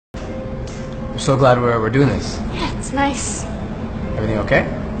so glad we're doing this. Yeah, it's nice. Everything okay?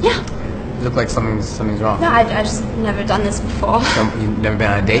 Yeah. You look like something's wrong. No, I just never done this before. You've never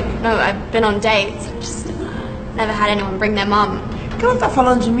been on a date? No, I've been on dates. I just never had anyone bring their mum. Que ela tá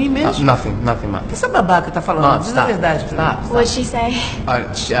falando de mim mesmo? Nothing, ma'am. Que essa babaca tá falando? Mom, Diz a stop. verdade. Stop. What'd she say?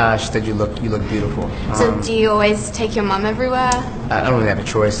 She said you look beautiful. So do you always take your mum everywhere? I don't really have a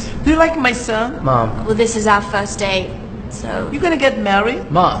choice. Do you like my son? Mom. Well, this is our first date, so... You gonna get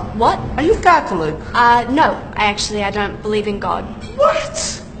married? Mom. What? Are you Catholic? No. I don't believe in God.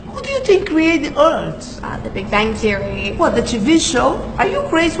 What? Who do you think created Earth? The Big Bang Theory. What, the TV show? Are you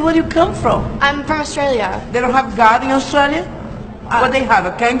crazy? Where do you come from? I'm from Australia. They don't have God in Australia? What they have?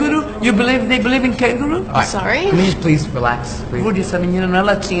 A kangaroo? They believe in kangaroo? All right. Sorry? Can you just please relax, please? Rudy, essa menina não é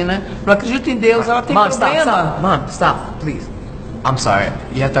latina. Não acredita em Deus, ela tem Mom, problema. stop. Mom, stop, please. I'm sorry.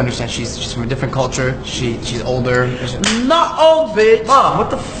 You have to understand. She's from a different culture. She's older. Not old, bitch. Mom, what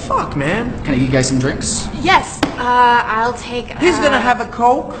the fuck, man? Can I get you guys some drinks? Yes. I'll take... He's gonna have a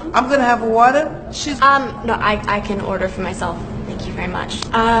Coke. I'm gonna have water. She's... No, I can order for myself. Thank you very much.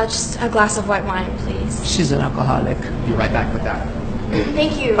 Just a glass of white wine, please. She's an alcoholic. Be right back with that.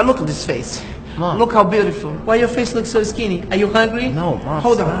 Thank you. But look at this face. Mom. Look how beautiful. Why your face looks so skinny? Are you hungry? No, Mom.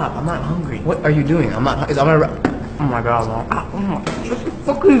 Hold stop. on. I'm not hungry. What are you doing? I'm not. Oh my God, Mom. What the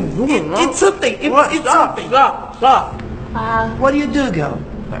fuck are you doing? It's something. It's something. Stop. What do you do, girl?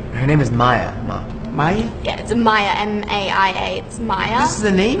 Her name is Maya, Mom. Maya? Yeah, it's Maya, M-A-I-A. It's Maya. This is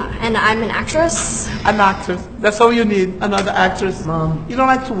the name? And I'm an actress. An actress. That's all you need. Another actress. Mom. You don't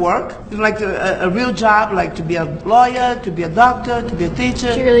like to work? You don't like a real job, like to be a lawyer, to be a doctor, to be a teacher?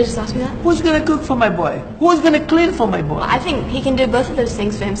 Did you really just ask me that? Who's gonna cook for my boy? Who's gonna clean for my boy? I think he can do both of those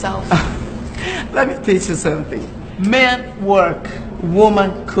things for himself. Let me teach you something. Men work,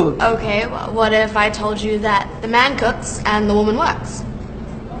 woman cook. Okay, well, what if I told you that the man cooks and the woman works?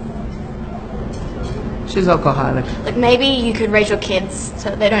 She's alcoholic. Like, maybe you could raise your kids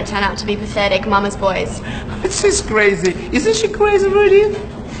so they don't turn out to be pathetic mama's boys. She's crazy. Isn't she crazy, Rudy?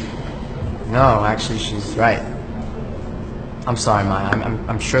 No, actually, she's right. I'm sorry, Maya.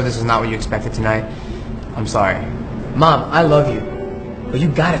 I'm sure this is not what you expected tonight. I'm sorry. Mom, I love you. But you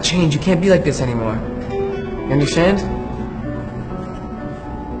gotta change. You can't be like this anymore. You understand?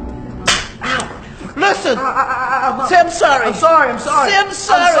 Listen! Say I'm sorry. I'm sorry. Say I'm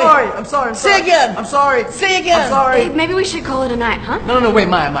sorry. I'm sorry. Say again. I'm sorry. Say again. I'm sorry. Hey, maybe we should call it a night, huh? No, wait,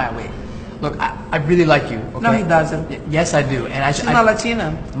 Maya, wait. Look, I really like you, okay? No, he doesn't. Yes, I do. And She's not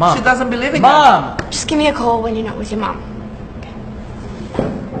Latina. Mom. She doesn't believe in Mom! Just give me a call when you're not with your mom.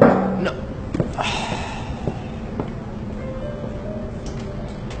 No.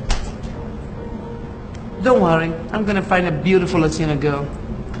 Don't worry. I'm gonna find a beautiful Latina girl.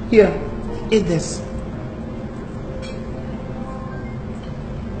 Here, eat this.